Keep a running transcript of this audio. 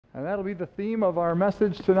And that'll be the theme of our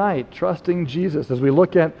message tonight, trusting Jesus, as we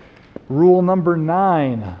look at rule number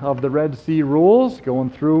 9 of the Red Sea Rules, going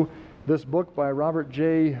through this book by Robert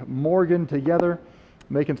J. Morgan together,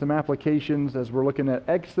 making some applications as we're looking at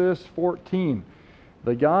Exodus 14.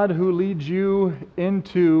 The God who leads you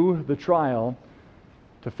into the trial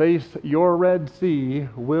to face your Red Sea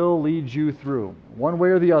will lead you through. One way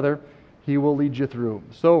or the other, He will lead you through.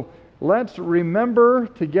 So let's remember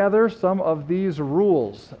together some of these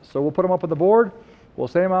rules. So we'll put them up on the board. We'll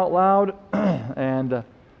say them out loud and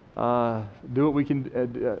do what we can.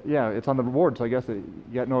 It's on the board, so I guess you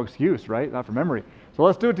got no excuse, right? Not from memory. So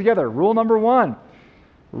let's do it together. Rule number 1.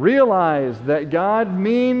 Realize that God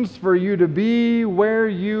means for you to be where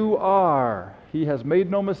you are. He has made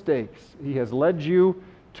no mistakes. He has led you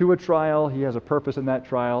to a trial. He has a purpose in that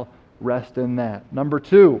trial. Rest in that. Number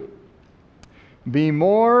 2. Be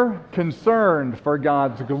more concerned for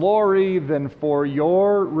God's glory than for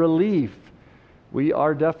your relief. We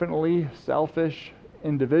are definitely selfish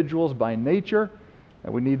individuals by nature,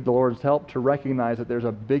 and we need the Lord's help to recognize that there's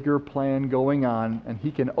a bigger plan going on, and He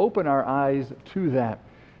can open our eyes to that,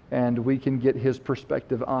 and we can get His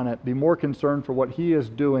perspective on it. Be more concerned for what He is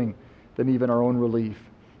doing than even our own relief.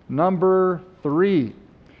 Number 3.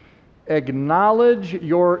 Acknowledge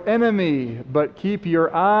your enemy, but keep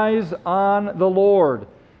your eyes on the Lord.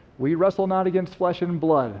 We wrestle not against flesh and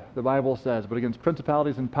blood, the Bible says, but against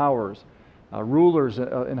principalities and powers, rulers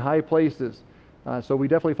in high places. So we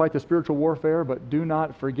definitely fight the spiritual warfare, but do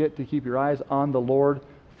not forget to keep your eyes on the Lord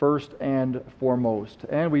first and foremost.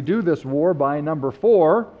 And we do this war by number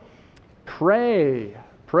 4, pray.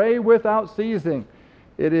 Pray without ceasing.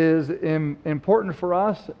 It is important for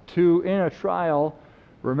us to, in a trial,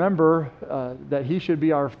 remember that He should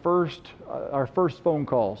be our first phone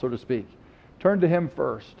call, so to speak. Turn to Him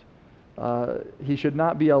first. He should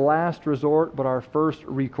not be a last resort, but our first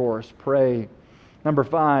recourse. Pray. Number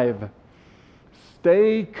 5,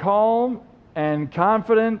 stay calm and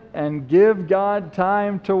confident and give God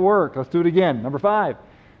time to work. Let's do it again. Number 5,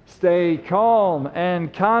 stay calm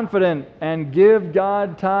and confident and give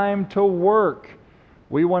God time to work.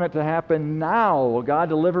 We want it to happen now. God,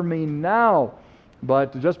 deliver me now.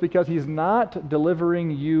 But just because He's not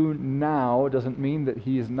delivering you now doesn't mean that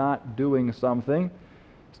He's not doing something.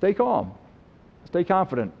 Stay calm. Stay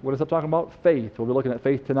confident. What is that talking about? Faith. We'll be looking at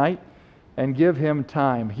faith tonight. And give Him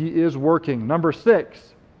time. He is working. Number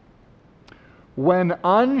 6. When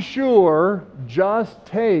unsure, just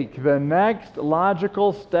take the next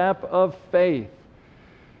logical step of faith.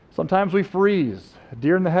 Sometimes we freeze,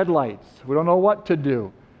 deer in the headlights. We don't know what to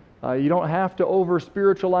do. You don't have to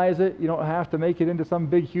over-spiritualize it. You don't have to make it into some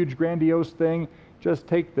big, huge, grandiose thing. Just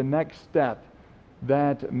take the next step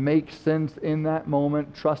that makes sense in that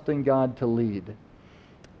moment, trusting God to lead.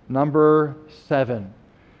 Number 7.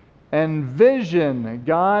 Envision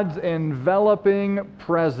God's enveloping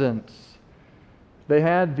presence. They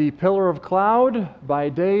had the pillar of cloud by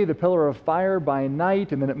day, the pillar of fire by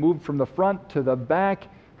night, and then it moved from the front to the back,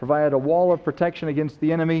 provided a wall of protection against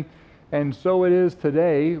the enemy. And so it is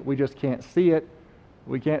today. We just can't see it.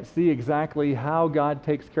 We can't see exactly how God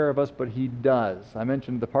takes care of us, but He does. I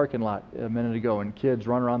mentioned the parking lot a minute ago, and kids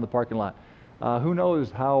run around the parking lot. Who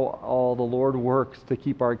knows how all the Lord works to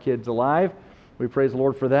keep our kids alive? We praise the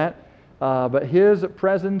Lord for that. But His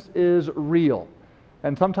presence is real.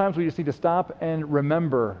 And sometimes we just need to stop and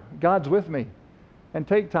remember, God's with me. And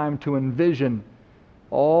take time to envision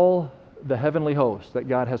all the heavenly hosts that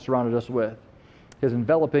God has surrounded us with. His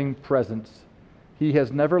enveloping presence. He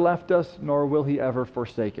has never left us, nor will He ever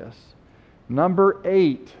forsake us. Number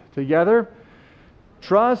 8, together.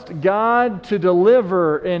 Trust God to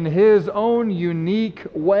deliver in His own unique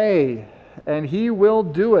way. And He will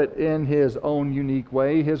do it in His own unique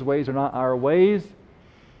way. His ways are not our ways.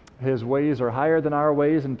 His ways are higher than our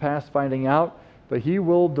ways and past finding out. But He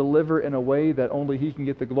will deliver in a way that only He can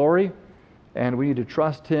get the glory. And we need to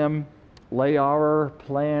trust Him, lay our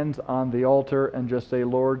plans on the altar, and just say,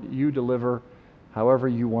 Lord, You deliver however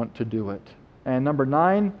You want to do it. And number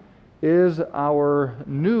 9 is our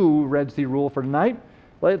new Red Sea rule for tonight.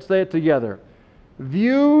 Let's say it together.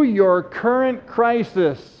 View your current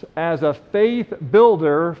crisis as a faith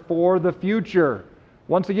builder for the future.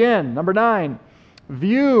 Once again, number 9.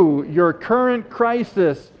 View your current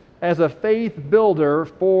crisis as a faith builder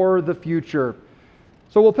for the future.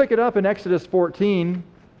 So we'll pick it up in Exodus 14.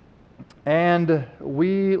 And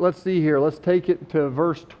let's see here. Let's take it to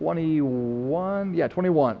verse 21. Yeah,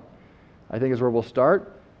 21, I think is where we'll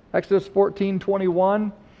start. Exodus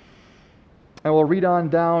 14:21. And we'll read on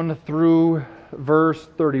down through verse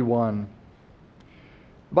 31.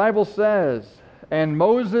 The Bible says, And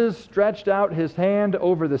Moses stretched out his hand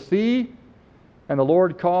over the sea, and the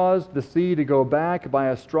Lord caused the sea to go back by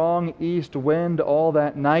a strong east wind all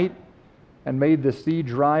that night, and made the sea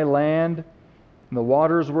dry land, and the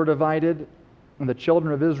waters were divided, and the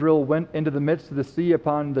children of Israel went into the midst of the sea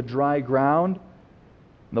upon the dry ground.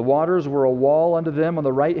 And the waters were a wall unto them on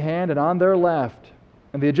the right hand and on their left.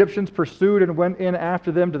 And the Egyptians pursued and went in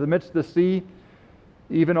after them to the midst of the sea,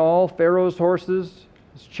 even all Pharaoh's horses,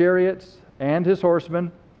 his chariots, and his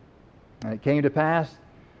horsemen. And it came to pass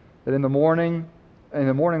that in the morning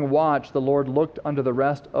watch, the Lord looked unto the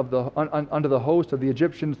rest of unto the host of the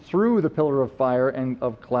Egyptians through the pillar of fire and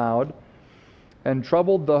of cloud, and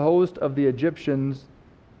troubled the host of the Egyptians,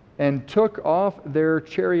 and took off their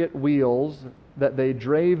chariot wheels, that they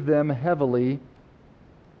drave them heavily,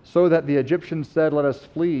 so that the Egyptians said, Let us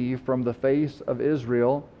flee from the face of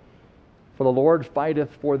Israel, for the Lord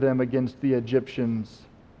fighteth for them against the Egyptians.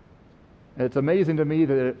 It's amazing to me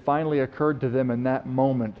that it finally occurred to them in that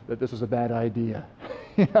moment that this was a bad idea.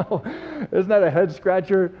 Isn't that a head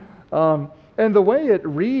scratcher? And the way it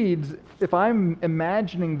reads, if I'm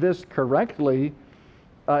imagining this correctly,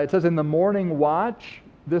 it says in the morning watch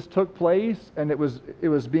this took place, and it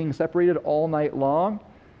was being separated all night long.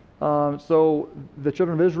 So the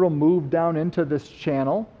children of Israel moved down into this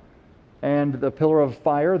channel, and the pillar of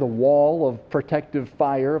fire, the wall of protective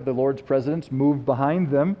fire of the Lord's presence, moved behind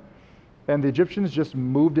them. And the Egyptians just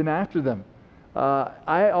moved in after them.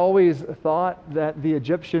 I always thought that the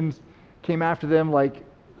Egyptians came after them like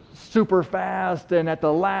super fast, and at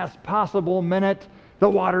the last possible minute, the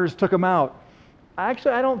waters took them out.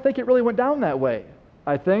 Actually, I don't think it really went down that way.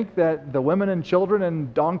 I think that the women and children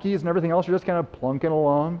and donkeys and everything else are just kind of plunking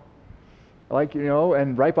along.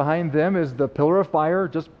 And right behind them is the pillar of fire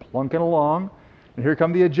just plunking along. And here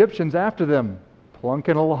come the Egyptians after them,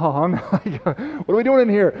 plunking along. What are we doing in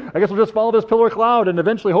here? I guess we'll just follow this pillar of cloud, and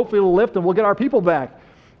eventually, hopefully, it'll lift and we'll get our people back.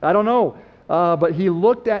 I don't know. But he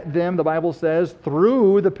looked at them, the Bible says,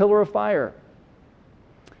 through the pillar of fire.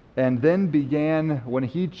 And then began, when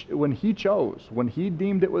he chose, when he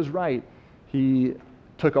deemed it was right, he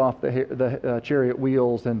took off the chariot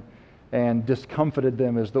wheels and discomfited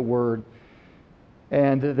them, is the word.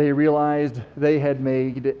 And they realized they had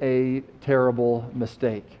made a terrible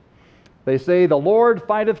mistake. They say, The Lord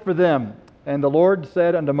fighteth for them. And the Lord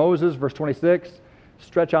said unto Moses, verse 26,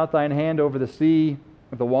 Stretch out thine hand over the sea,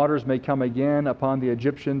 that the waters may come again upon the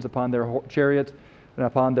Egyptians, upon their chariots, and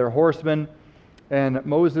upon their horsemen. And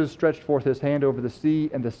Moses stretched forth his hand over the sea,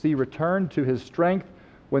 and the sea returned to his strength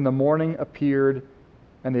when the morning appeared,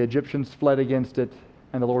 and the Egyptians fled against it.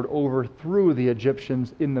 And the Lord overthrew the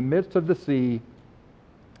Egyptians in the midst of the sea,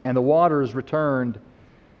 and the waters returned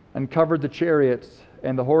and covered the chariots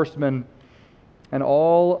and the horsemen, and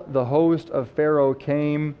all the host of Pharaoh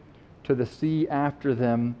came to the sea after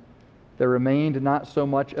them. There remained not so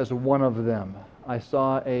much as one of them. I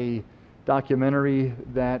saw a documentary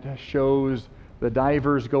that shows the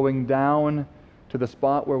divers going down to the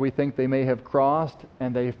spot where we think they may have crossed,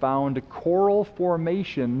 and they found coral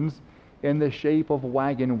formations in the shape of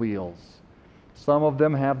wagon wheels. Some of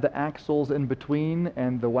them have the axles in between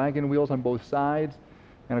and the wagon wheels on both sides.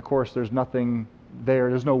 And of course, there's nothing there.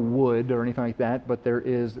 There's no wood or anything like that, but there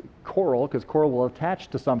is coral, because coral will attach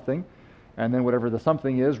to something, and then whatever the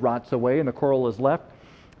something is rots away, and the coral is left.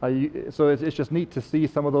 So it's just neat to see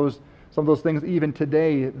some of those things even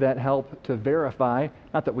today that help to verify.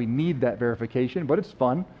 Not that we need that verification, but it's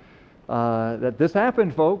fun that this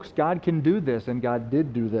happened, folks. God can do this, and God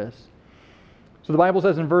did do this. So the Bible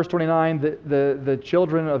says in verse 29 that the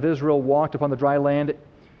children of Israel walked upon the dry land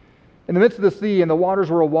in the midst of the sea, and the waters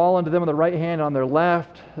were a wall unto them on the right hand and on their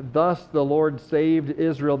left. Thus the Lord saved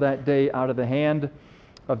Israel that day out of the hand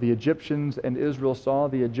of the Egyptians, and Israel saw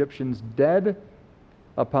the Egyptians dead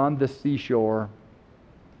upon the seashore.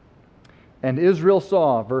 And Israel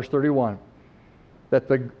saw, verse 31,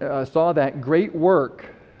 saw that great work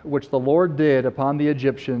which the Lord did upon the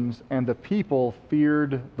Egyptians, and the people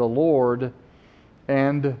feared the Lord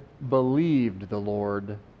and believed the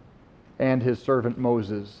Lord and his servant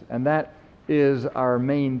Moses. And that is our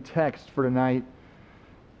main text for tonight.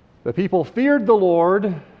 The people feared the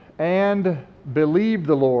Lord and believed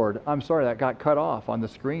the Lord. I'm sorry, that got cut off on the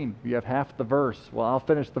screen. You have half the verse. Well, I'll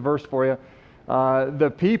finish the verse for you.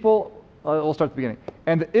 The people, we'll start at the beginning.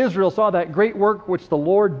 And Israel saw that great work which the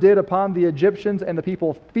Lord did upon the Egyptians, and the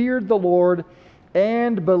people feared the Lord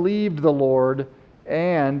and believed the Lord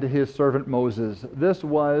and his servant Moses. This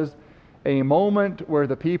was a moment where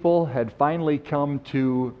the people had finally come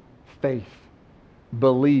to faith,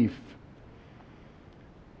 belief.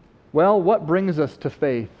 Well, what brings us to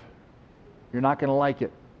faith? You're not going to like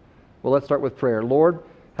it. Well, let's start with prayer. Lord,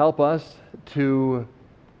 help us to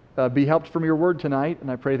be helped from your word tonight, and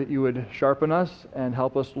I pray that you would sharpen us and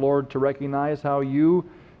help us, Lord, to recognize how you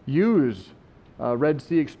use Red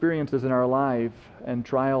Sea experiences in our life and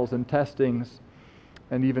trials and testings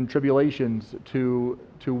and even tribulations to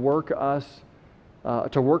work us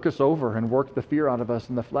over and work the fear out of us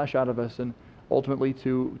and the flesh out of us, and ultimately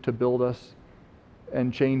to build us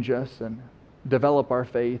and change us and develop our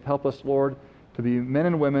faith. Help us, Lord, to be men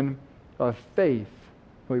and women of faith.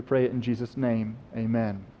 We pray it in Jesus' name.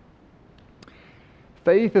 Amen.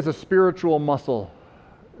 Faith is a spiritual muscle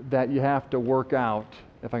that you have to work out,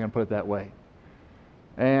 if I can put it that way.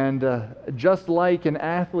 And just like an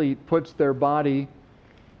athlete puts their body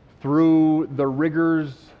through the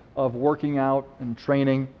rigors of working out and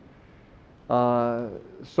training,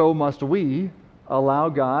 so must we allow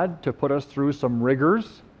God to put us through some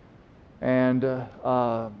rigors and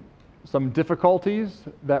some difficulties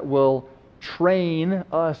that will train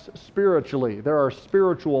us spiritually. There are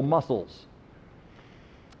spiritual muscles.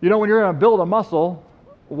 You know, when you're going to build a muscle,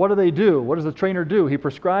 what do they do? What does the trainer do? He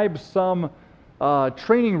prescribes some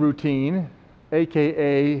training routine,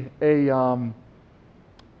 aka a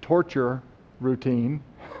torture routine,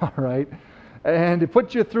 all right? And it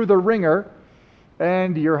puts you through the ringer,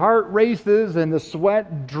 and your heart races, and the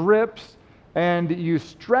sweat drips, and you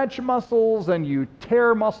stretch muscles, and you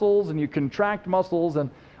tear muscles, and you contract muscles, and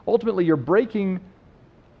ultimately you're breaking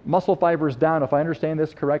muscle fibers down. If I understand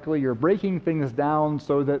this correctly, you're breaking things down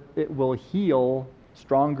so that it will heal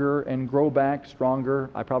stronger and grow back stronger.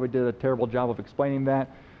 I probably did a terrible job of explaining that,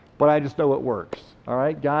 but I just know it works. All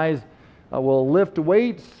right, guys, will lift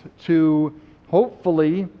weights to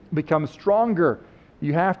hopefully become stronger.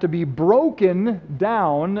 You have to be broken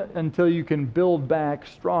down until you can build back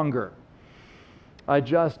stronger. I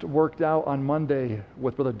just worked out on Monday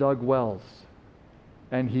with Brother Doug Wells,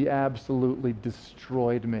 and he absolutely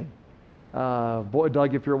destroyed me. Boy,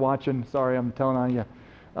 Doug, if you're watching, sorry I'm telling on you.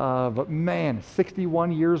 But man,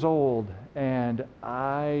 61 years old, and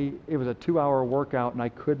it was a 2-hour workout, and I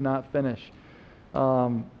could not finish.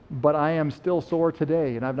 But I am still sore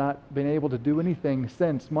today, and I've not been able to do anything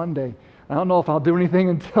since Monday. I don't know if I'll do anything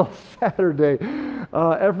until Saturday.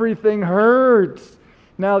 Everything hurts.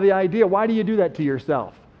 Now the idea, why do you do that to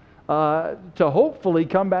yourself? To hopefully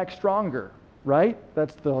come back stronger, right?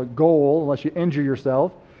 That's the goal, unless you injure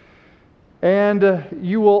yourself. And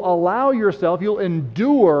you will allow yourself, you'll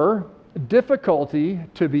endure difficulty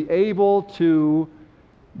to be able to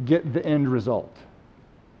get the end result.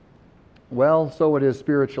 Well, so it is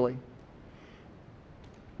spiritually.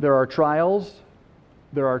 There are trials,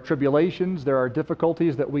 there are tribulations, there are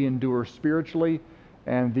difficulties that we endure spiritually,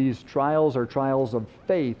 and these trials are trials of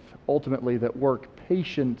faith, ultimately, that work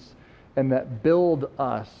patience and that build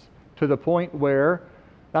us to the point where,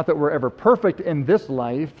 not that we're ever perfect in this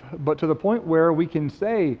life, but to the point where we can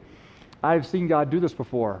say, I've seen God do this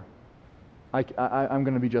before. I'm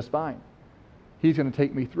going to be just fine. He's going to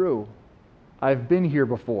take me through. I've been here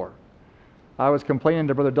before. I was complaining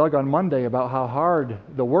to Brother Doug on Monday about how hard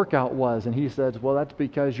the workout was, and he says, well, that's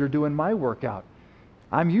because you're doing my workout.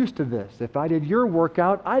 I'm used to this. If I did your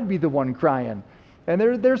workout, I'd be the one crying. And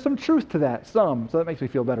there's some truth to that, so that makes me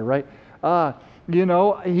feel better, right? You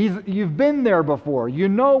know, you've been there before. You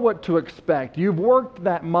know what to expect. You've worked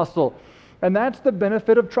that muscle. And that's the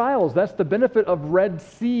benefit of trials. That's the benefit of Red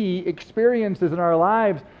Sea experiences in our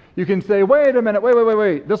lives. You can say, wait a minute,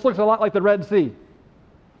 wait. This looks a lot like the Red Sea.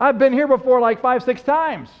 I've been here before like 5-6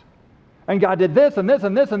 times. And God did this and this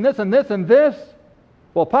and this and this and this and this.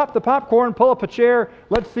 Well, pop the popcorn, pull up a chair,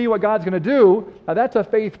 let's see what God's going to do. Now, that's a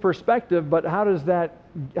faith perspective, but how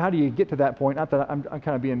do you get to that point? Not that I'm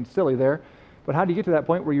kind of being silly there, but how do you get to that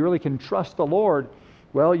point where you really can trust the Lord?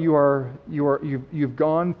 Well, you've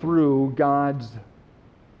gone through God's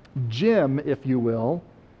gym, if you will,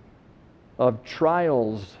 of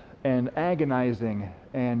trials and agonizing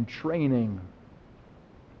and training.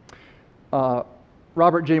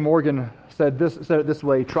 Robert J. Morgan said it this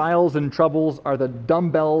way: trials and troubles are the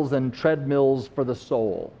dumbbells and treadmills for the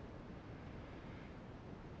soul.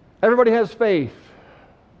 Everybody has faith.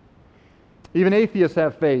 Even atheists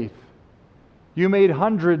have faith. You made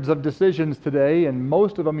hundreds of decisions today, and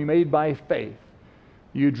most of them you made by faith.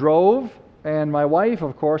 You drove, and my wife,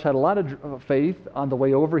 of course, had a lot of faith on the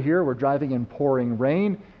way over here. We're driving in pouring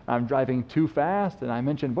rain. I'm driving too fast, and I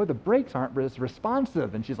mentioned, boy, the brakes aren't as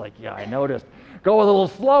responsive. And she's like, yeah, I noticed. Go a little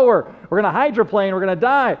slower. We're going to hydroplane. We're going to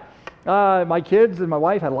die. My kids and my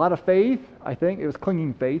wife had a lot of faith. I think it was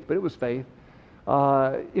clinging faith, but it was faith.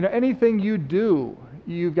 Anything you do,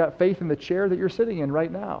 you've got faith in the chair that you're sitting in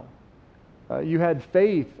right now. You had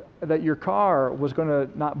faith that your car was going to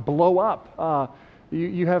not blow up.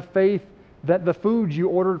 You have faith that the food you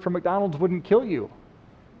ordered from McDonald's wouldn't kill you.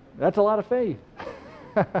 That's a lot of faith.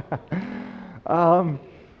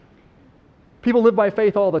 People live by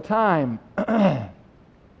faith all the time.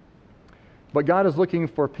 But God is looking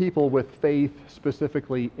for people with faith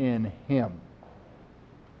specifically in Him.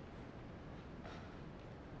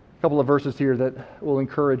 A couple of verses here that will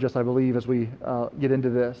encourage us, I believe, as we get into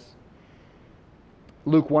this.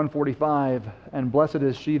 Luke 1:45, and blessed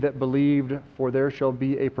is she that believed, for there shall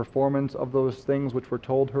be a performance of those things which were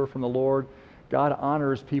told her from the Lord. God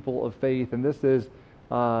honors people of faith, and this is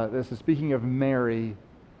speaking of Mary.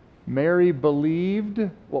 Mary believed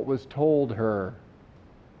what was told her.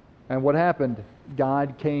 And what happened?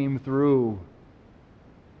 God came through.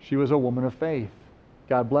 She was a woman of faith.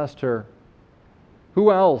 God blessed her. Who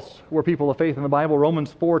else were people of faith in the Bible?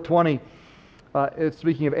 Romans 4:20. It's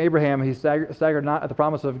speaking of Abraham. He staggered not at the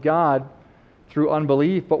promise of God through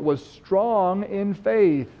unbelief, but was strong in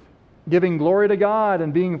faith, giving glory to God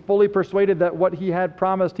and being fully persuaded that what he had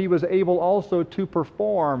promised he was able also to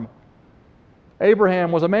perform.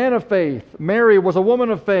 Abraham was a man of faith. Mary was a woman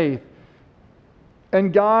of faith.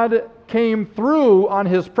 And God came through on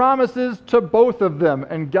His promises to both of them.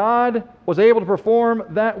 And God was able to perform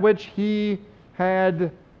that which He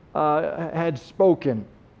had spoken.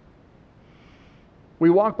 We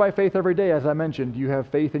walk by faith every day, as I mentioned. You have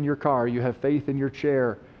faith in your car. You have faith in your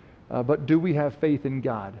chair. But do we have faith in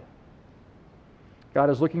God? God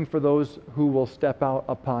is looking for those who will step out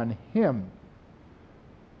upon Him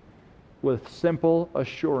with simple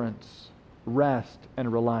assurance, rest,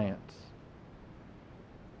 and reliance.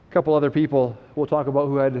 A couple other people we'll talk about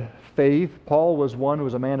who had faith. Paul was one who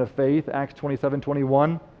was a man of faith. Acts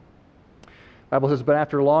 27:21. The Bible says, but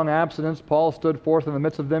after long abstinence, Paul stood forth in the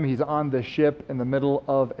midst of them. He's on the ship in the middle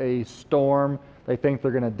of a storm. They think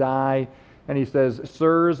they're going to die. And he says,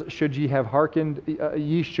 sirs, ye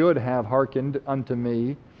should have hearkened unto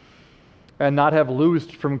me, and not have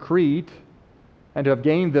loosed from Crete, and to have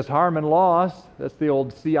gained this harm and loss. That's the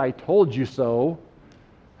old, see, I told you so.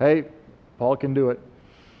 Hey, Paul can do it.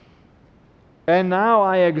 And now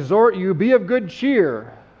I exhort you, be of good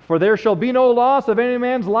cheer, for there shall be no loss of any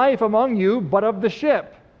man's life among you, but of the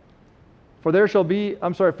ship. For there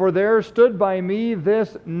stood by me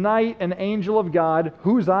this night an angel of God,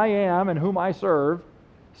 whose I am and whom I serve,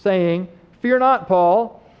 saying, fear not,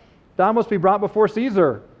 Paul, thou must be brought before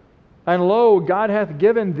Caesar. And lo, God hath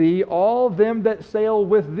given thee all them that sail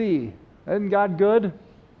with thee. Isn't God good?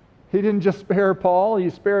 He didn't just spare Paul, He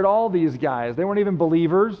spared all these guys. They weren't even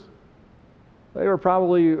believers. They were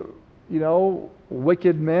probably,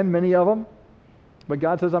 wicked men, many of them. But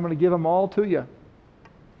God says, I'm going to give them all to you.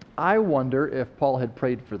 I wonder if Paul had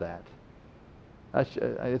prayed for that.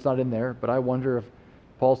 It's not in there, but I wonder if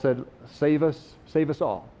Paul said, save us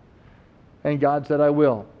all. And God said, I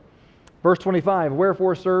will. Verse 25,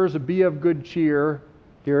 wherefore, sirs, be of good cheer.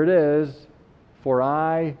 Here it is. For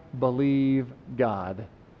I believe God,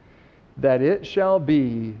 that it shall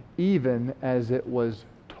be even as it was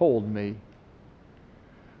told me.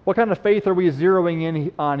 What kind of faith are we zeroing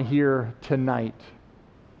in on here tonight?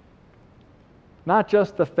 Not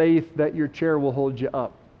just the faith that your chair will hold you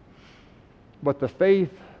up, but the faith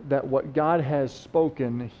that what God has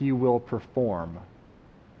spoken, He will perform.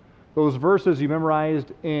 Those verses you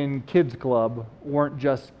memorized in Kids Club weren't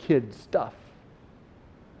just kid stuff.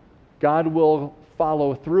 God will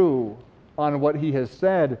follow through on what He has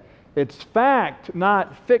said. It's fact,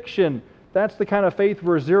 not fiction. That's the kind of faith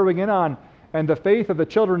we're zeroing in on. And the faith of the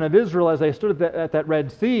children of Israel as they stood at that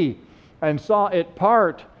Red Sea and saw it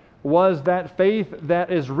part was that faith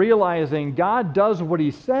that is realizing God does what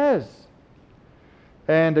He says.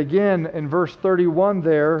 And again, in verse 31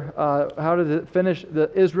 there, how did it finish?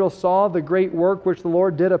 Israel saw the great work which the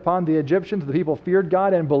Lord did upon the Egyptians. The people feared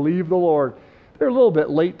God and believed the Lord. They're a little bit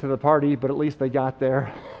late to the party, but at least they got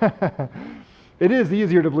there. It is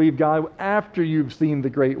easier to believe God after you've seen the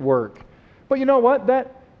great work. But you know what?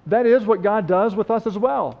 That is what God does with us as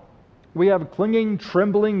well. We have clinging,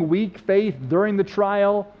 trembling, weak faith during the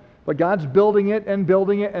trial, but God's building it, and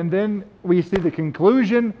then we see the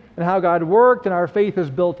conclusion and how God worked, and our faith is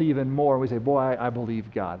built even more. We say, boy, I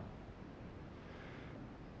believe God.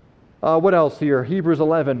 What else here? Hebrews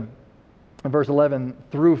 11, verse 11,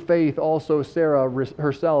 through faith also Sarah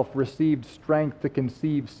herself received strength to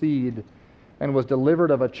conceive seed, and was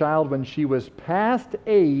delivered of a child when she was past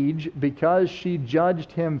age, because she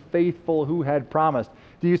judged him faithful who had promised.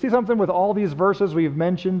 Do you see something with all these verses we've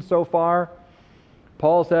mentioned so far?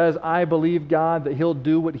 Paul says, I believe God that He'll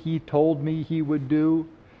do what He told me He would do.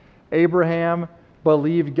 Abraham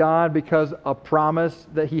believed God because a promise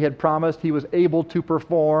that he had promised he was able to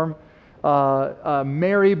perform.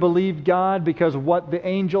 Mary believed God because what the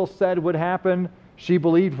angel said would happen, she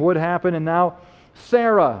believed would happen. And now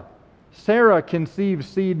Sarah conceived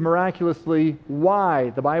seed miraculously.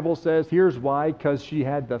 Why? The Bible says, here's why, because she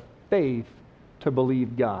had the faith to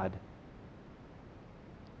believe God.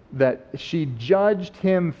 That she judged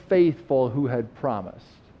him faithful who had promised.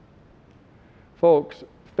 Folks,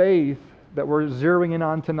 faith that we're zeroing in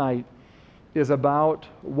on tonight is about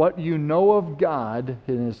what you know of God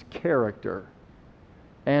in his character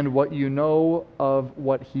and what you know of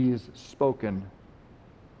what he's spoken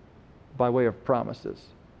by way of promises.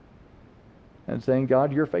 And saying,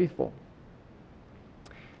 God, you're faithful.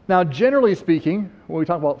 Now, generally speaking, when we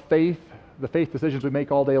talk about faith, the faith decisions we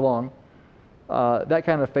make all day long, that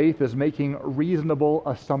kind of faith is making reasonable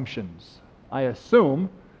assumptions. I assume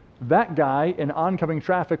that guy in oncoming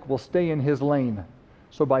traffic will stay in his lane.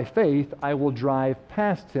 So by faith, I will drive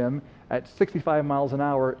past him at 65 miles an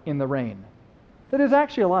hour in the rain. That is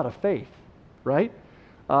actually a lot of faith, right?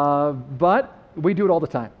 But we do it all the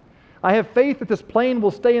time. I have faith that this plane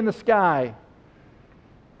will stay in the sky.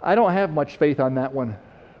 I don't have much faith on that one,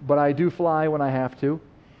 but I do fly when I have to,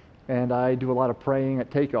 and I do a lot of praying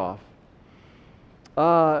at takeoff.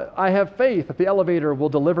 I have faith that the elevator will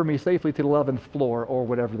deliver me safely to the 11th floor, or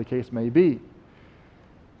whatever the case may be.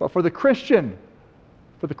 But for the Christian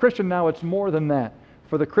now, it's more than that.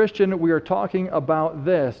 For the Christian, we are talking about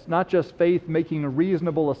this, not just faith making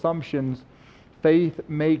reasonable assumptions. Faith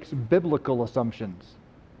makes biblical assumptions.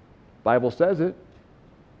 Bible says it.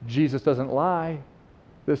 Jesus doesn't lie.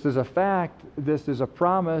 This is a fact. This is a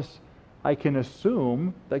promise. I can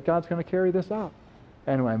assume that God's going to carry this out.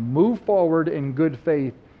 And when I move forward in good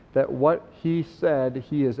faith that what he said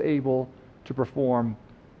he is able to perform,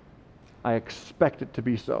 I expect it to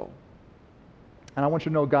be so. And I want you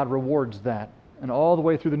to know God rewards that. And all the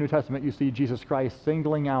way through the New Testament, you see Jesus Christ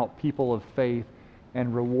singling out people of faith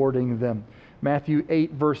and rewarding them. Matthew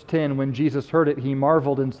 8, verse 10, when Jesus heard it, he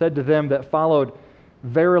marveled and said to them that followed,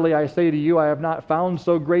 Verily I say to you, I have not found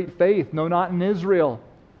so great faith, no, not in Israel.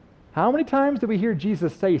 How many times did we hear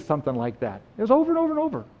Jesus say something like that? It was over and over and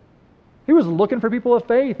over. He was looking for people of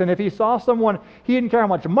faith, and if he saw someone, he didn't care how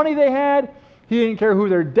much money they had, he didn't care who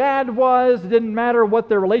their dad was, it didn't matter what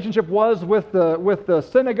their relationship was with the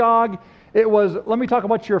synagogue. It was, let me talk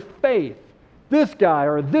about your faith. This guy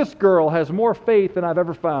or this girl has more faith than I've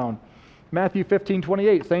ever found. Matthew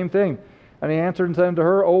 15:28, same thing. And he answered and said unto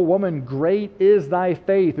her, O woman, great is thy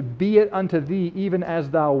faith, be it unto thee even as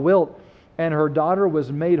thou wilt. And her daughter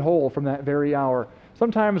was made whole from that very hour.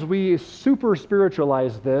 Sometimes we super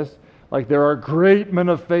spiritualize this, like there are great men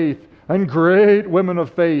of faith and great women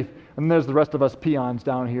of faith. And there's the rest of us peons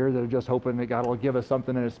down here that are just hoping that God will give us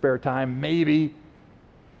something in his spare time, maybe.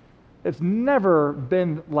 It's never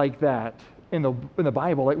been like that in the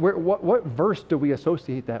Bible. Like what verse do we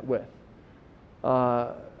associate that with?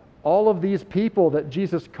 All of these people that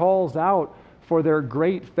Jesus calls out for their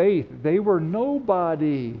great faith, they were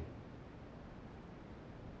nobody.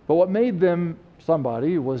 But what made them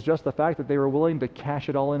somebody was just the fact that they were willing to cash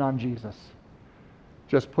it all in on Jesus.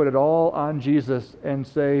 Just put it all on Jesus and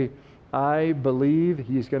say, I believe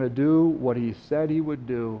he's going to do what he said he would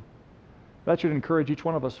do. That should encourage each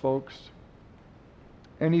one of us, folks.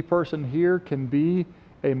 Any person here can be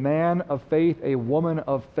a man of faith, a woman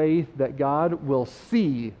of faith that God will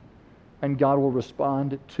see and God will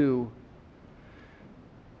respond to.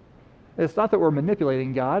 It's not that we're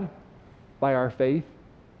manipulating God by our faith.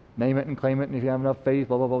 Name it and claim it, and if you have enough faith,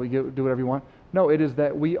 blah, blah, blah, do whatever you want. No, it is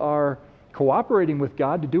that we are cooperating with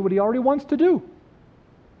God to do what he already wants to do.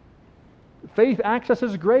 Faith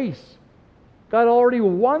accesses grace. God already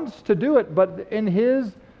wants to do it, but in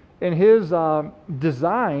his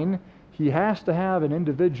design, he has to have an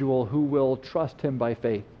individual who will trust him by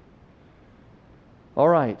faith. All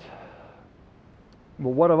right.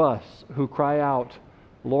 Well, what of us who cry out,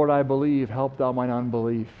 Lord, I believe, help thou mine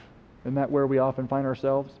unbelief? Isn't that where we often find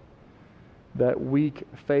ourselves? That weak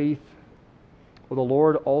faith. Well, the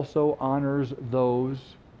Lord also honors those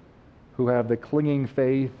who have the clinging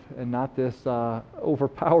faith and not this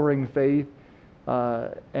overpowering faith.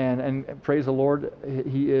 And praise the Lord,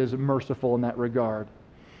 he is merciful in that regard.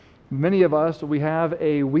 Many of us, we have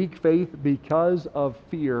a weak faith because of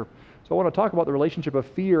fear. So I want to talk about the relationship of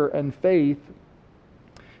fear and faith.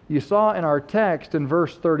 You saw in our text in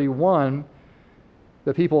verse 31,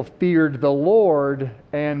 the people feared the Lord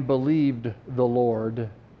and believed the Lord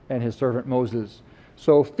and his servant Moses.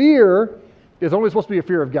 So fear is only supposed to be a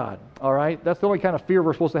fear of God. All right? That's the only kind of fear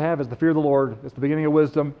we're supposed to have, is the fear of the Lord. It's the beginning of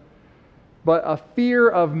wisdom. But a fear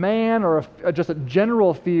of man or just a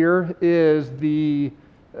general fear is the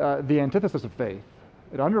antithesis of faith.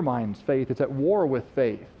 It undermines faith. It's at war with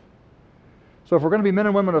faith. So if we're going to be men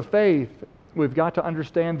and women of faith, we've got to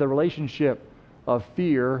understand the relationship of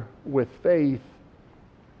fear with faith.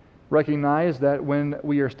 Recognize that when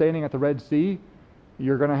we are standing at the Red Sea,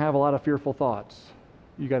 you're going to have a lot of fearful thoughts.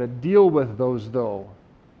 You got to deal with those, though,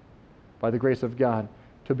 by the grace of God,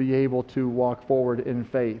 to be able to walk forward in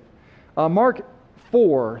faith. Mark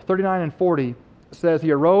 4:39 and 40 says,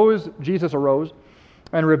 Jesus arose,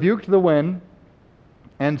 and rebuked the wind,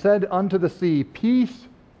 and said unto the sea, Peace,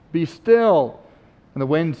 be still. And the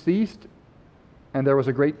wind ceased, and there was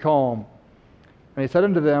a great calm. And he said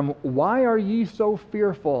unto them, Why are ye so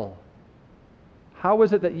fearful? How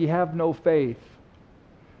is it that ye have no faith?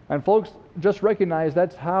 And folks, just recognize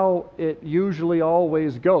that's how it usually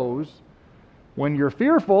always goes. When you're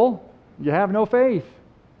fearful, you have no faith.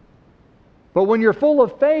 But when you're full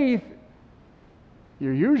of faith,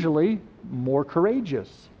 you're usually more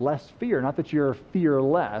courageous, less fear. Not that you're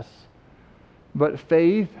fearless, but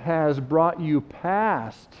faith has brought you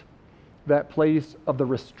past that place of the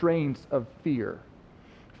restraints of fear.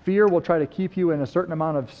 Fear will try to keep you in a certain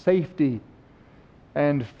amount of safety,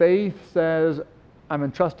 and faith says, I'm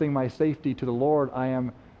entrusting my safety to the Lord.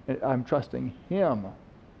 I'm trusting Him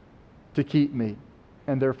to keep me,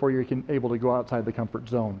 and therefore you're able to go outside the comfort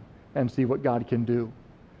zone and see what God can do.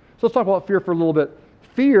 So let's talk about fear for a little bit.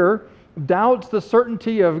 Fear doubts the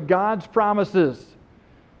certainty of God's promises,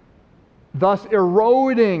 thus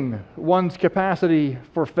eroding one's capacity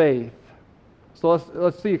for faith. So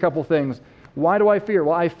let's see a couple things. Why do I fear?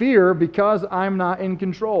 Well, I fear because I'm not in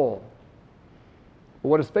control.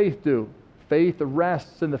 Well, what does faith do? Faith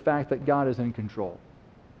rests in the fact that God is in control.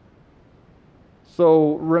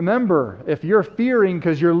 So remember, if you're fearing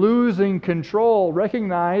because you're losing control,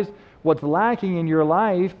 recognize what's lacking in your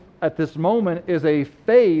life at this moment is a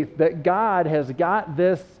faith that God has got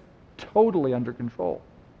this totally under control.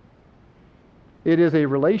 It is a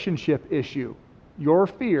relationship issue. Your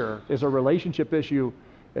fear is a relationship issue.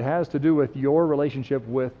 It has to do with your relationship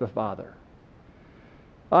with the Father.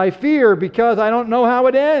 I fear because I don't know how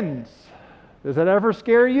it ends. Does that ever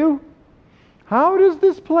scare you? How does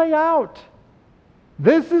this play out?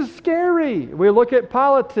 This is scary. We look at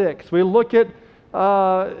politics. We look at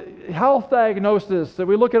health diagnosis.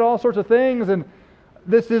 We look at all sorts of things, and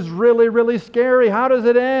this is really, really scary. How does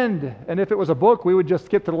it end? And if it was a book, we would just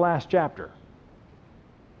skip to the last chapter.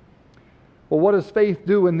 Well, what does faith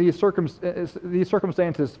do in these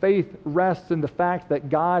circumstances? Faith rests in the fact that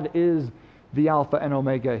God is the Alpha and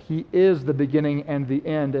Omega. He is the beginning and the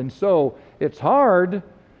end. And so it's hard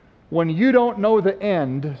when you don't know the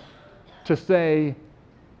end to say,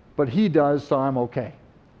 but He does, so I'm okay.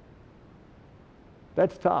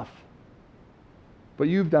 That's tough. But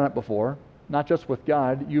you've done it before, not just with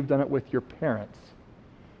God, you've done it with your parents.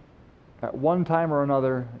 At one time or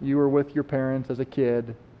another, you were with your parents as a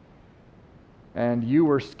kid, and you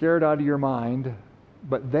were scared out of your mind,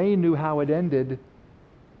 but they knew how it ended,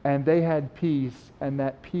 and they had peace, and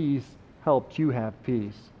that peace helped you have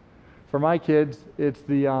peace. For my kids, it's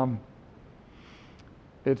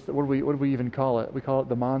what do we even call it? We call it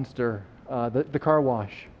the monster, the car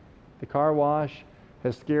wash. The car wash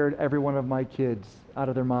has scared every one of my kids out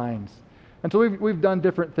of their minds. And so we've done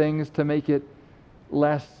different things to make it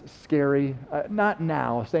less scary. Not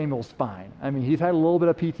now. Samuel's fine. I mean, he's had a little bit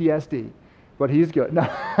of PTSD, but he's good. No,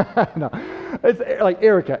 no. It's like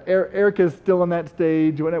Erica. Erica's still in that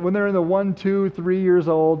stage. When they're in the 1, 2, 3 years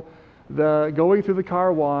old, the going through the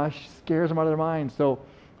car wash scares them out of their minds. So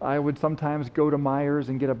I would sometimes go to Myers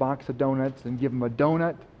and get a box of donuts and give them a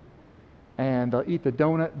donut, and they'll eat the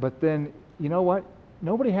donut, but then, you know what?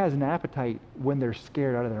 Nobody has an appetite when they're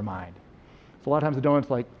scared out of their mind. So a lot of times the donut's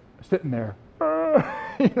like sitting there.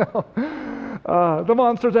 The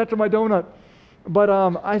monster's after my donut. But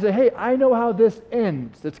I say, hey, I know how this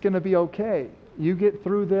ends. It's going to be okay. You get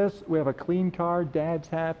through this. We have a clean car. Dad's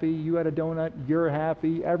happy. You had a donut. You're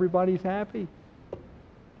happy. Everybody's happy.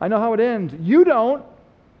 I know how it ends. You don't.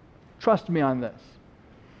 Trust me on this.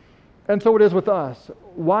 And so it is with us.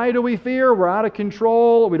 Why do we fear? We're out of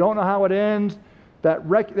control. We don't know how it ends.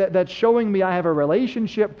 That's showing me I have a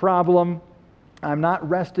relationship problem. I'm not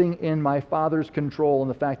resting in my Father's control and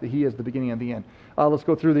the fact that He is the beginning and the end. Let's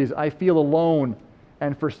go through these. I feel alone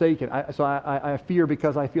and forsaken. I fear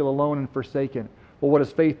because I feel alone and forsaken. Well, what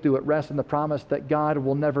does faith do? It rests in the promise that God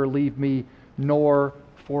will never leave me nor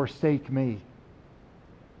forsake me.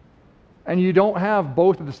 And you don't have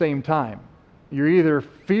both at the same time. You're either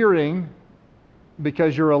fearing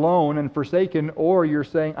because you're alone and forsaken, or you're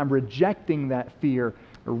saying, I'm rejecting that fear.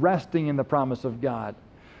 resting in the promise of God.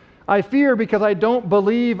 I fear because I don't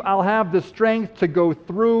believe I'll have the strength to go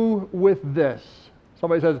through with this.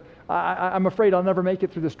 Somebody says, I'm afraid I'll never make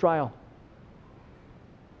it through this trial.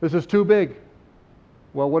 This is too big.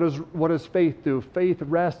 Well, what does faith do? Faith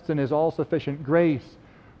rests in His all-sufficient grace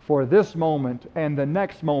for this moment and the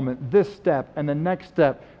next moment, this step and the next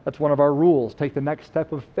step. That's one of our rules. Take the next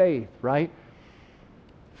step of faith, right?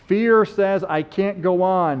 Fear says, I can't go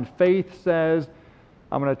on. Faith says,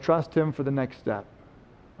 I'm going to trust Him for the next step.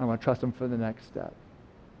 I'm going to trust Him for the next step.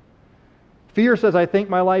 Fear says, I think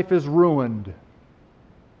my life is ruined.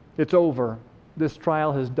 It's over. This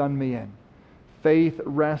trial has done me in. Faith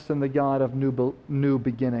rests in the God of new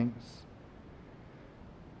beginnings.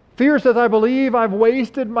 Fear says, I believe I've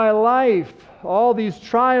wasted my life. All these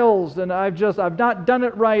trials, and I've not done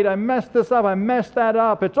it right. I messed this up. I messed that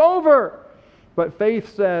up. It's over. But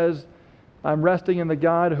faith says, I'm resting in the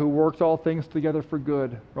God who works all things together for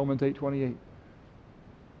good. Romans 8:28.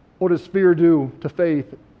 What does fear do to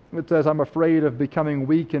faith? It says, I'm afraid of becoming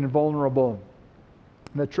weak and vulnerable.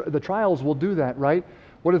 The trials will do that, right?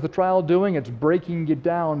 What is the trial doing? It's breaking you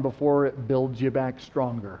down before it builds you back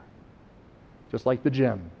stronger. Just like the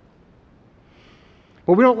gym.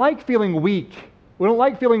 But we don't like feeling weak. We don't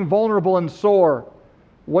like feeling vulnerable and sore.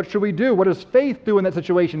 What should we do? What does faith do in that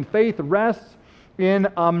situation? Faith rests in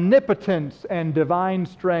omnipotence and divine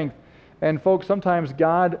strength. And folks, sometimes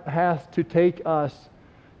God has to take us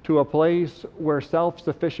to a place where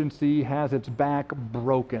self-sufficiency has its back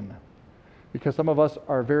broken. Because some of us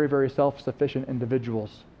are very, very self-sufficient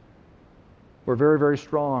individuals. We're very, very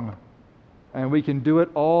strong. And we can do it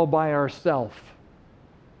all by ourselves.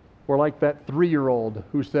 We're like that 3-year-old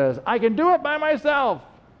who says, I can do it by myself.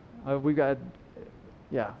 We got,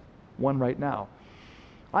 one right now.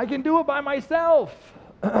 I can do it by myself.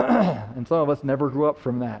 And some of us never grew up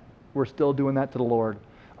from that. We're still doing that to the Lord.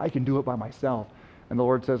 I can do it by myself. And the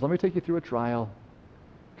Lord says, let me take you through a trial.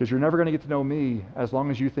 Because you're never going to get to know me as long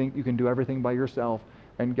as you think you can do everything by yourself.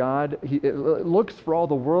 And God, it looks for all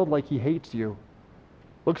the world like He hates you.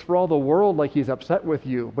 Looks for all the world like He's upset with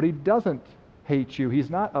you. But He doesn't hate you. He's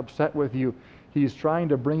not upset with you. He's trying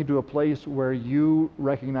to bring you to a place where you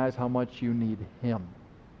recognize how much you need Him.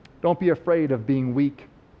 Don't be afraid of being weak.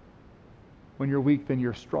 When you're weak, then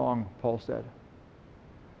you're strong, Paul said.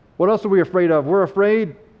 What else are we afraid of? We're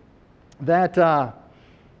afraid that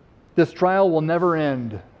this trial will never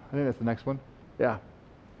end. I think that's the next one. Yeah.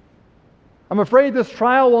 I'm afraid this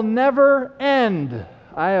trial will never end.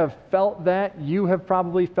 I have felt that. You have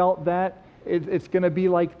probably felt that. It's going to be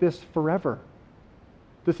like this forever.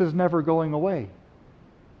 This is never going away.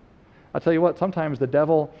 I'll tell you what, sometimes the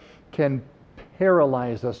devil can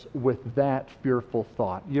paralyze us with that fearful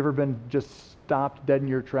thought. You ever been just stopped dead in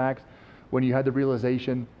your tracks when you had the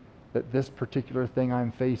realization that this particular thing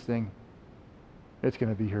I'm facing, it's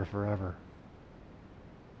going to be here forever?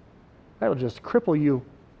 That'll just cripple you.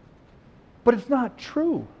 But it's not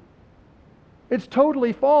true. It's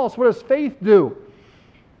totally false. What does faith do?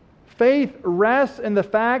 Faith rests in the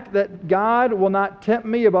fact that God will not tempt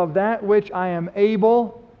me above that which I am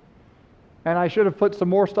able. And I should have put some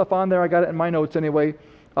more stuff on there. I got it in my notes anyway.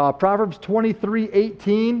 Proverbs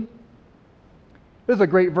 23:18. This is a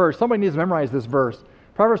great verse. Somebody needs to memorize this verse.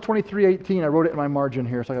 Proverbs 23:18. I wrote it in my margin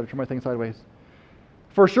here, so I got to turn my thing sideways.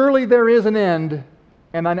 For surely there is an end,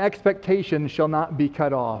 and thine expectation shall not be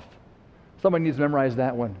cut off. Somebody needs to memorize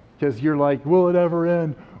that one. Because you're like, will it ever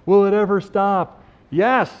end? Will it ever stop?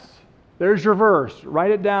 Yes. There's your verse.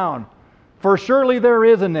 Write it down. For surely there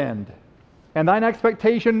is an end, and thine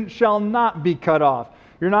expectation shall not be cut off.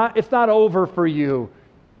 It's not over for you.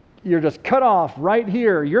 You're just cut off right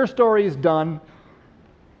here. Your story is done.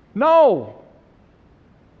 No.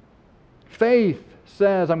 Faith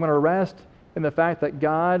says, I'm going to rest in the fact that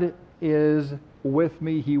God is with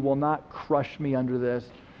me. He will not crush me under this,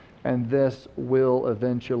 and this will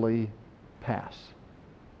eventually pass.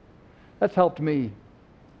 That's helped me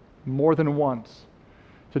more than once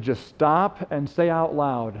to just stop and say out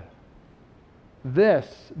loud,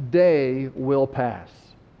 this day will pass.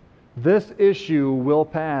 This issue will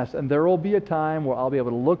pass, and there will be a time where I'll be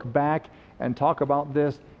able to look back and talk about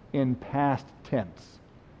this in past tense.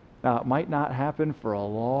 Now, it might not happen for a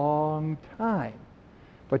long time,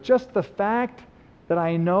 but just the fact that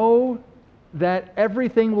I know that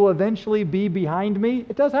everything will eventually be behind me,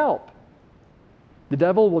 it does help. The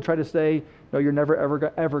devil will try to say, no, you're never,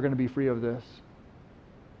 ever going to be free of this.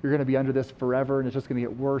 You're going to be under this forever, and it's just going to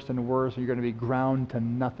get worse and worse, and you're going to be ground to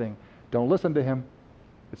nothing. Don't listen to him.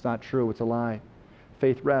 It's not true. It's a lie.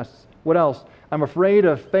 Faith rests. What else? I'm afraid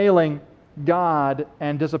of failing God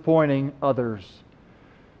and disappointing others.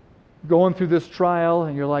 going through this trial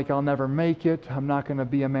and you're like, I'll never make it. I'm not going to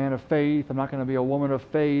be a man of faith. I'm not going to be a woman of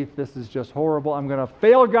faith. This is just horrible. I'm going to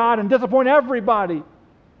fail God and disappoint everybody.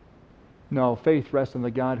 No, faith rests in the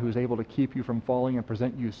God who is able to keep you from falling and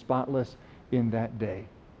present you spotless in that day.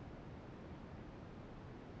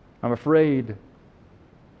 I'm afraid.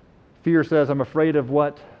 Fear says, I'm afraid of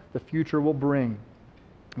what the future will bring.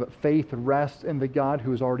 But faith rests in the God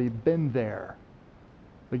who has already been there.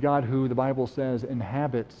 The God who, the Bible says,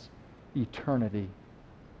 inhabits eternity.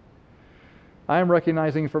 I am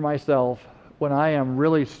recognizing for myself when I am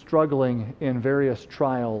really struggling in various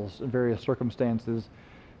trials and various circumstances,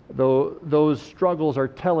 though those struggles are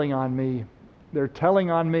telling on me. They're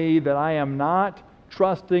telling on me that I am not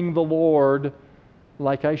trusting the Lord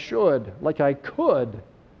like I should, like I could,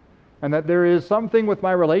 and that there is something with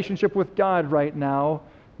my relationship with God right now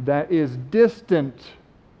that is distant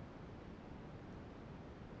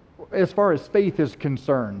as far as faith is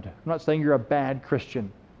concerned. I'm not saying you're a bad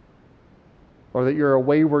Christian or that you're a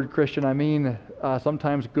wayward Christian. I mean,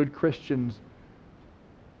 sometimes good Christians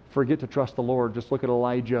forget to trust the Lord. Just look at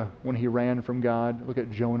Elijah when he ran from God. Look at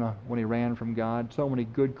Jonah when he ran from God. So many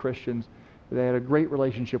good Christians, they had a great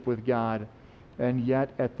relationship with God, and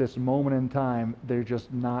yet at this moment in time, they're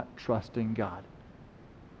just not trusting God.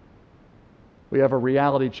 We have a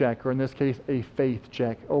reality check, or in this case, a faith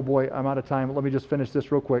check. Oh boy, I'm out of time. Let me just finish this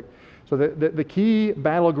real quick. So the key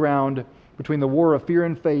battleground between the war of fear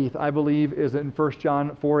and faith, I believe, is in 1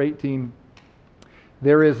 John 4:18.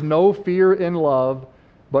 There is no fear in love,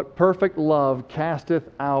 but perfect love casteth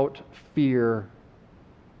out fear,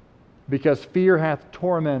 because fear hath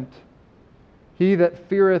torment. He that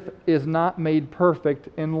feareth is not made perfect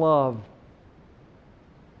in love.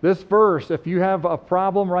 This verse, if you have a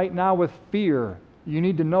problem right now with fear, you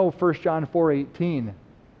need to know 1 John 4:18.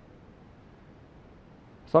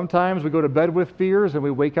 Sometimes we go to bed with fears and we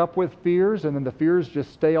wake up with fears, and then the fears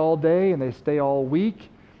just stay all day and they stay all week,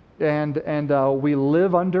 and we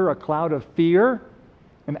live under a cloud of fear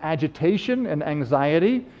and agitation and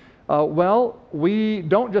anxiety. Well, we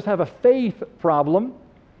don't just have a faith problem,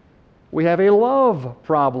 we have a love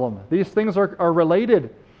problem. These things are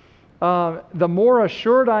related. The more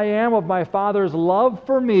assured I am of my Father's love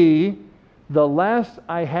for me, the less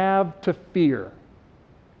I have to fear.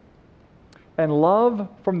 And love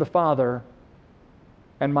from the Father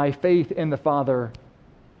and my faith in the Father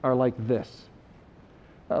are like this.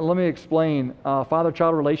 Let me explain.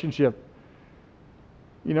 Father-child relationship.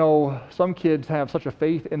 You know, some kids have such a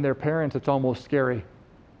faith in their parents, it's almost scary.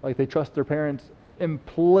 Like they trust their parents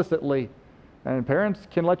implicitly. And parents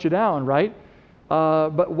can let you down, right?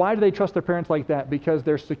 But why do they trust their parents like that? Because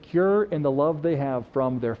they're secure in the love they have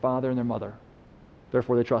from their father and their mother.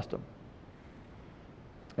 Therefore, they trust them.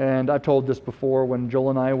 And I've told this before when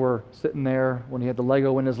Joel and I were sitting there when he had the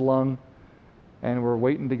Lego in his lung and we're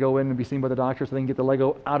waiting to go in and be seen by the doctor so they can get the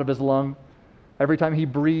Lego out of his lung. Every time he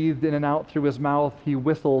breathed in and out through his mouth, he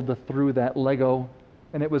whistled through that Lego.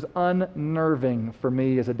 And it was unnerving for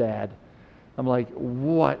me as a dad. I'm like,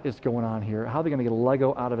 what is going on here? How are they going to get a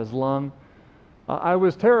Lego out of his lung? I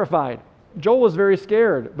was terrified. Joel was very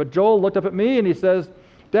scared. But Joel looked up at me and he says,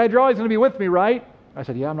 Dad, you're always going to be with me, right? I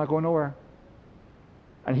said, yeah, I'm not going nowhere.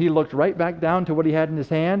 And he looked right back down to what he had in his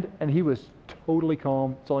hand, and he was totally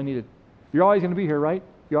calm. That's all he needed. You're always going to be here, right?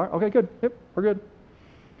 You are? Okay, good. Yep, we're good.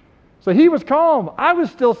 So he was calm. I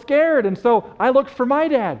was still scared, and so I looked for my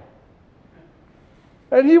dad.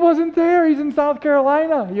 And he wasn't there. He's in South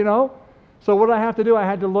Carolina, you know. So what did I have to do? I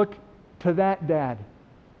had to look to that dad.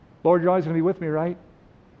 Lord, you're always going to be with me, right?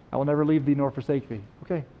 I will never leave thee nor forsake thee.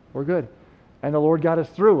 Okay, we're good. And the Lord got us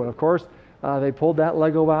through. And of course, they pulled that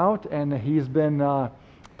Lego out, and he's been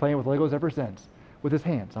playing with Legos ever since, with his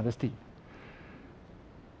hands, not his teeth.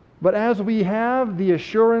 But as we have the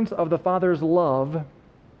assurance of the Father's love,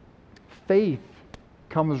 faith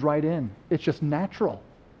comes right in. It's just natural.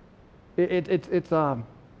 They're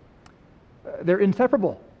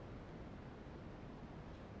inseparable.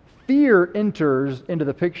 Fear enters into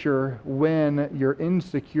the picture when you're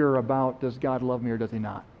insecure about, does God love me or does he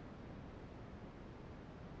not?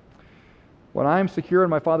 When I'm secure in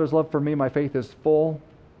my Father's love for me, my faith is full.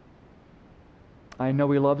 I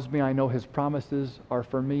know he loves me. I know his promises are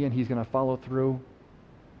for me and he's going to follow through.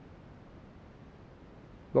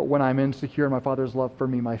 But when I'm insecure in my Father's love for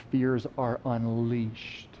me, my fears are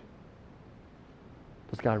unleashed.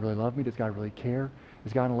 Does God really love me? Does God really care?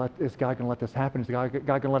 Is God going to let this happen? Is God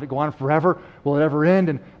going to let it go on forever? Will it ever end?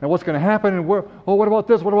 And what's going to happen? And what about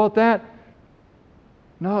this? What about that?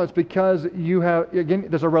 No, it's because you have, again,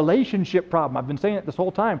 there's a relationship problem. I've been saying it this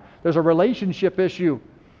whole time. There's a relationship issue.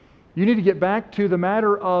 You need to get back to the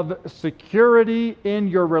matter of security in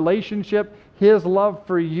your relationship, His love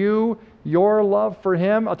for you, your love for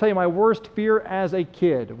Him. I'll tell you, my worst fear as a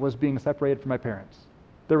kid was being separated from my parents.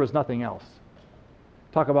 There was nothing else.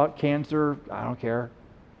 Talk about cancer, I don't care.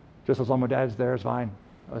 Just as long as my dad's there, it's fine.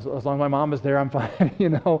 As long as my mom is there, I'm fine.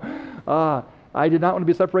 I did not want to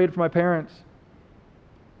be separated from my parents.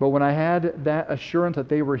 But when I had that assurance that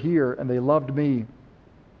they were here and they loved me,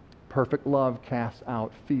 perfect love casts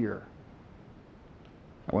out fear.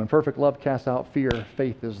 And when perfect love casts out fear,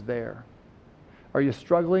 faith is there. Are you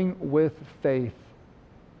struggling with faith?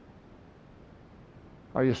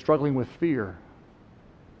 Are you struggling with fear?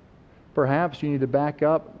 Perhaps you need to back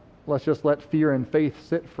up. Let's just let fear and faith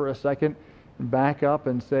sit for a second and back up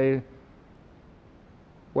and say,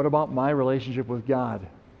 what about my relationship with God?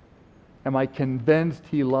 Am I convinced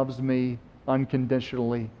He loves me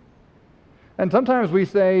unconditionally? And sometimes we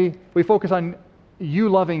focus on you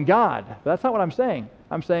loving God. That's not what I'm saying.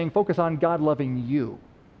 I'm saying focus on God loving you.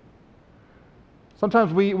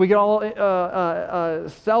 Sometimes we get all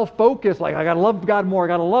self-focused, like I got to love God more, I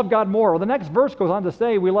got to love God more. Well, the next verse goes on to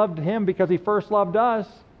say we loved Him because He first loved us.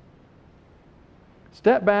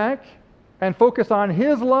 Step back and focus on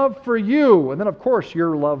His love for you. And then, of course,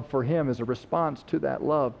 your love for Him is a response to that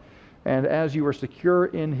love. And as you are secure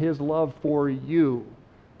in His love for you,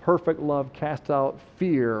 perfect love casts out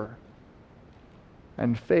fear,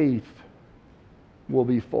 and faith will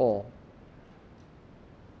be full.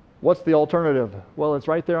 What's the alternative? Well, it's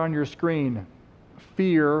right there on your screen.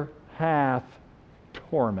 Fear hath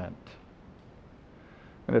torment.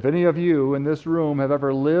 And if any of you in this room have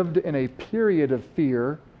ever lived in a period of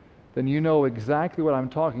fear, then you know exactly what I'm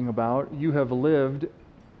talking about. You have lived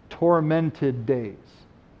tormented days.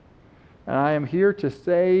 And I am here to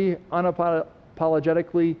say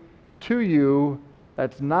unapologetically to you,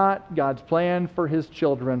 that's not God's plan for His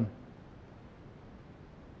children.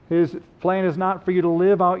 His plan is not for you to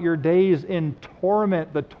live out your days in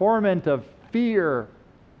torment, the torment of fear.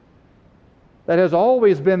 That has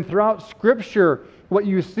always been throughout Scripture what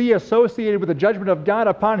you see associated with the judgment of God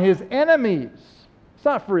upon His enemies. It's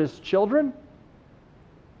not for His children.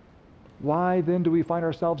 Why then do we find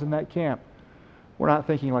ourselves in that camp? We're not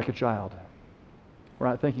thinking like a child. We're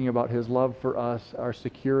not thinking about His love for us, our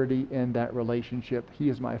security in that relationship. He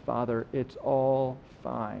is my Father. It's all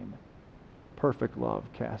fine. Perfect love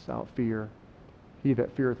casts out fear. He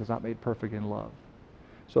that feareth is not made perfect in love.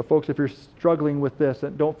 So folks, if you're struggling with this,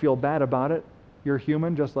 don't feel bad about it. You're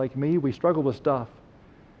human just like me. We struggle with stuff.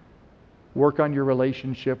 Work on your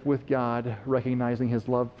relationship with God, recognizing His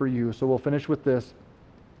love for you. So we'll finish with this.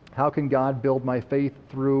 How can God build my faith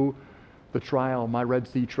through the trial, my Red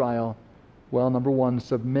Sea trial? Well, number one,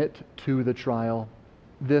 submit to the trial.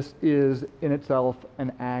 This is in itself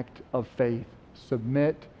an act of faith.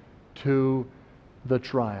 Submit to the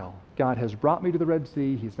trial. God has brought me to the Red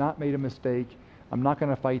Sea. He's not made a mistake. I'm not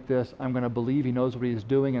going to fight this. I'm going to believe He knows what He's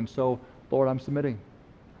doing, and so, Lord, I'm submitting.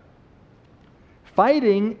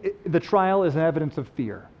 Fighting the trial is an evidence of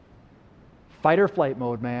fear. Fight or flight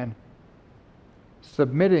mode, man.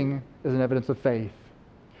 Submitting is an evidence of faith.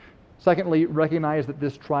 Secondly, recognize that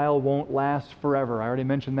this trial won't last forever. I already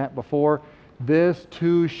mentioned that before. This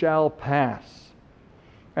too shall pass.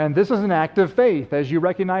 And this is an act of faith. As you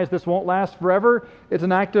recognize this won't last forever, it's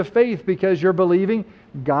an act of faith because you're believing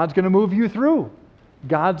God's going to move you through.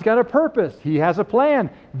 God's got a purpose. He has a plan.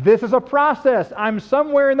 This is a process. I'm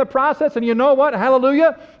somewhere in the process, and you know what?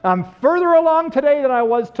 Hallelujah. I'm further along today than I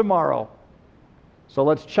was tomorrow. So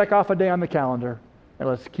let's check off a day on the calendar, and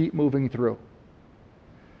let's keep moving through.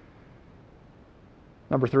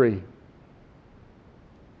 Number 3,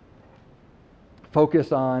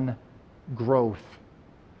 focus on growth.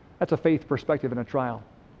 That's a faith perspective in a trial.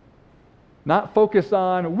 Not focus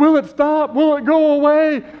on, will it stop? Will it go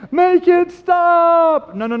away? Make it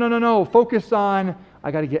stop! No. Focus on,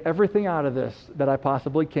 I got to get everything out of this that I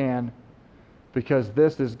possibly can because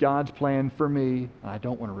this is God's plan for me. I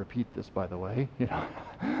don't want to repeat this, by the way.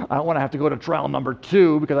 I don't want to have to go to trial number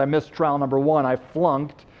 2 because I missed trial number 1. I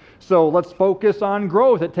flunked. So let's focus on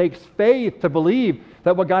growth. It takes faith to believe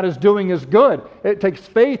that what God is doing is good. It takes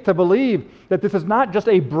faith to believe that this is not just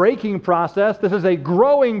a breaking process, this is a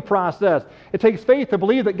growing process. It takes faith to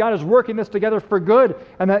believe that God is working this together for good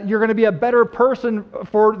and that you're going to be a better person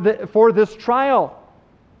for this trial.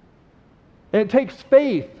 And it takes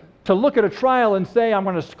faith to look at a trial and say, I'm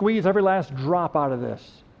going to squeeze every last drop out of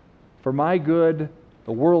this for my good,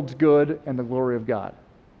 the world's good, and the glory of God.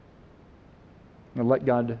 And let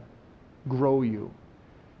God grow you.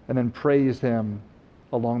 And then praise Him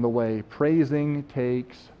along the way. Praising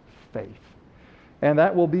takes faith. And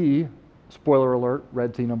that will be Spoiler alert,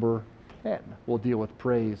 Red Sea number 10 will deal with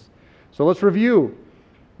praise. So let's review.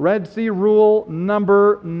 Red Sea rule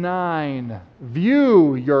number 9.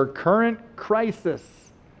 View your current crisis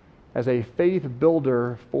as a faith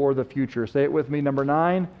builder for the future. Say it with me, number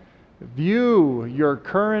 9. View your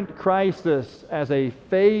current crisis as a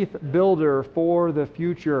faith builder for the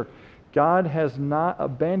future. God has not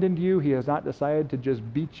abandoned you. He has not decided to just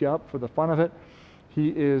beat you up for the fun of it. He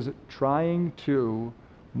is trying to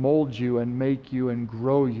mold you and make you and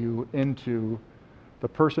grow you into the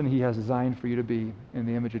person He has designed for you to be in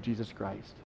the image of Jesus Christ.